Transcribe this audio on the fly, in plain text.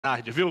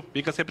Tarde, viu?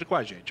 Fica sempre com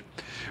a gente.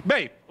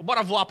 Bem,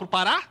 bora voar pro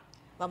Pará?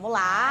 Vamos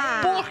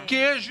lá!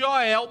 Porque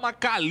Joelma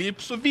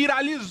Calypso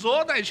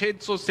viralizou nas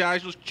redes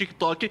sociais, no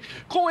TikTok,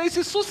 com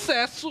esse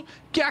sucesso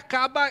que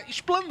acaba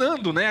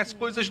explanando, né, as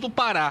coisas do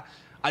Pará.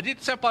 A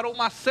gente separou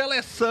uma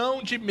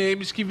seleção de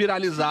memes que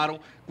viralizaram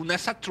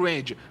nessa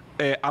trend.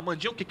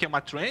 Amandinha, o que é uma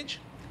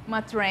trend?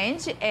 Uma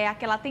trend é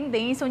aquela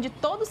tendência onde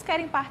todos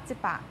querem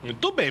participar.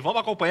 Muito bem,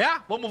 vamos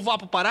acompanhar? Vamos voar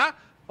pro Pará?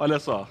 Olha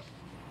só.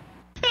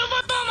 Eu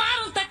vou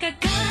tomar um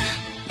tacacá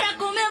pra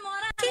comemorar.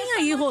 Quem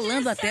aí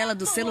rolando a tela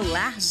do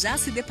celular já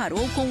se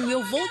deparou com o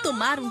Eu Vou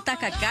Tomar um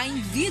Tacacá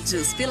em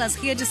vídeos pelas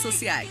redes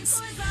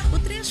sociais? O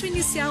trecho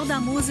inicial da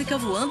música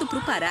Voando pro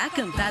Pará,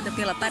 cantada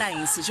pela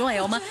paraense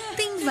Joelma,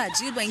 tem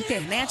invadido a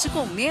internet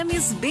com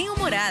memes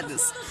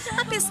bem-humorados.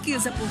 A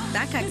pesquisa por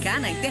tacacá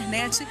na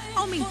internet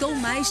aumentou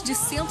mais de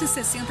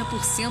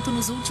 160%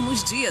 nos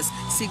últimos dias,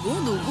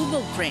 segundo o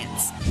Google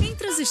Trends.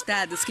 Entre os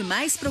estados que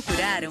mais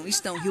procuraram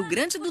estão Rio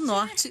Grande do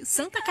Norte,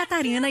 Santa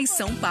Catarina e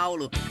São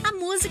Paulo. A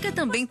música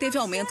também teve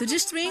aumento de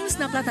streams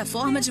na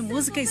plataforma de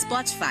música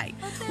Spotify.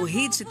 O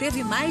hit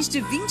teve mais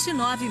de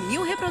 29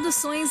 mil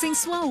reproduções em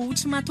sua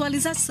última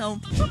atualização.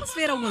 Vamos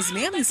ver alguns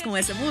memes com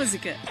essa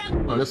música?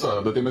 Olha só,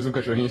 adotei mais um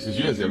cachorrinho esses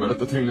dias e agora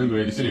tô treinando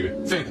ele. Se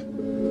liga. Senta.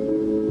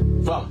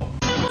 Fala.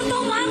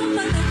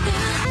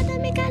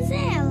 Madame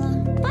Gazela,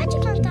 pode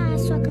cantar a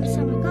sua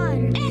canção agora?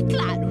 É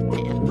claro,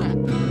 Peppa.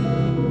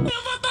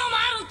 Eu vou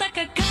tomar um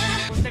tacacá.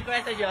 Você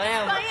conhece a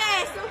Joelma?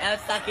 Conheço. Ela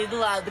está aqui do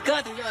lado.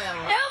 Canta,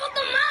 Joelma. Eu vou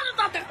tomar um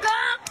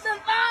tacacá,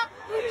 sentar,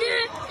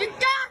 curtir,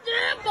 ficar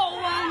de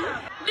boa.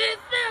 Me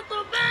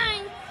sinto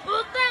bem,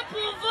 o tempo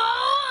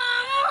voa.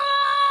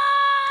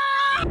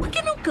 Por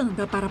que não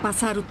canta para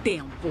passar o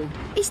tempo?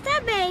 Está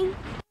bem.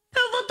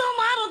 Eu vou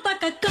tomar um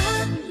tacacá,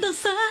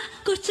 dançar,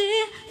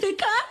 curtir,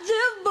 ficar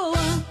de boa.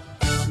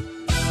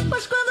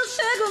 Mas quando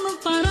chego no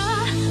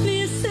Pará,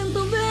 me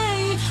sinto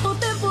bem, o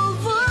tempo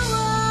voa.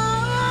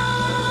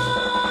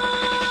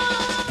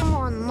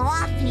 Oh,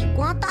 nossa,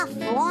 quanta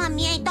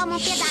fome, hein? Toma um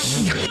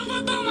pedacinho. Eu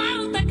vou tomar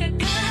um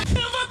tacacá,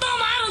 eu vou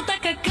tomar um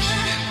tacacá,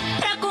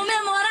 pra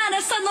comemorar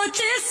essa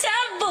notícia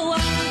boa.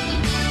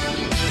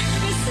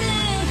 Me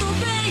sinto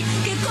bem,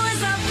 que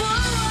coisa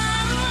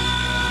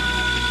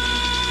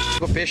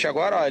boa. O peixe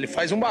agora, ó, ele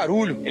faz um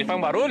barulho. Ele faz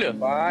um barulho?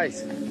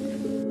 Faz.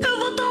 Eu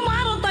vou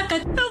tomar um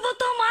tacacá, eu vou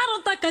tomar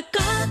um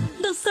tacacá,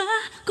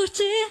 dançar,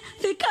 curtir,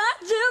 ficar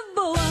de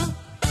boa.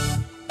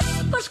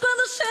 Mas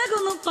quando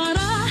chego no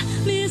Pará,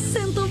 me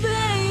sinto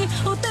bem,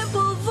 o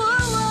tempo voa.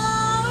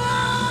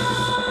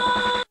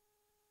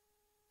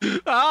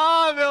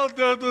 Ah, meu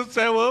Deus do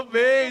céu,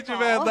 amei de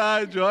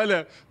verdade.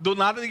 Olha, do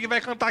nada ninguém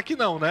vai cantar aqui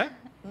não, né?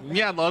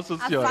 Minha Nossa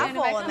Por Senhora.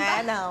 favor,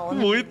 né? Não.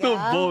 Muito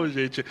bom,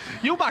 gente.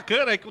 E o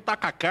bacana é que o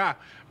tacacá...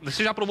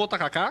 Você já provou o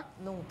tacacá?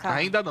 Nunca.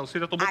 Ainda não. Você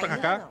já tomou Ainda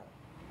tacacá? não.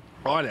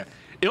 Olha,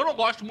 eu não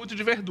gosto muito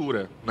de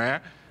verdura,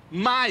 né?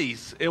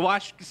 Mas eu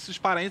acho que se os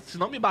parentes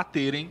não me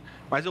baterem,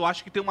 mas eu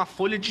acho que tem uma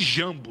folha de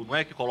jambo, não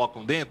é? Que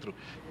colocam dentro,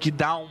 que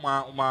dá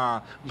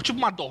tipo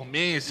uma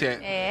dormência.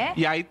 É?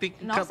 E aí tem...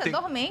 Nossa, é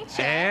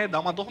dormente? É, dá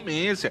uma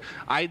dormência.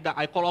 Aí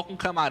coloca um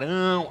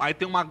camarão, aí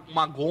tem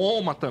uma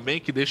goma também,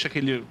 que deixa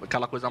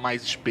aquela coisa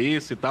mais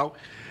espessa e tal.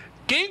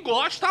 Quem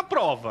gosta,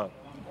 aprova.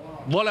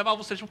 Vou levar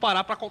vocês pro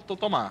Pará pra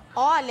tomar.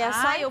 Olha,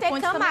 só em eu ter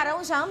ponho camarão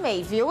também. já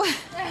amei, viu?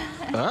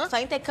 Hã? Só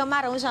em ter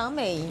camarão já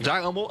amei. Já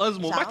amou,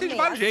 Já mas tem de amei,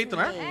 vários jeitos,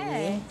 né?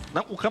 assim.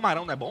 Não, o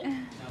camarão não é bom?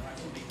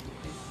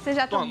 Você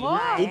já tomou?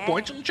 O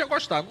Pontes não tinha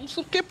gostado. Não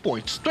sei o que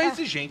Pontes. Tu é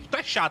exigente, tu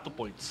é chato,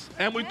 Pontes.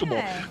 É muito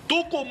bom.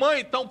 Tucumã,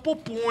 então,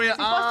 pupunha.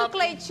 Se fosse o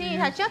Cleitinho,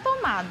 já tinha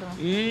tomado.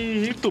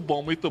 Muito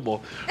bom, muito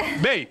bom.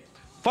 Bem,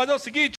 fazer o seguinte.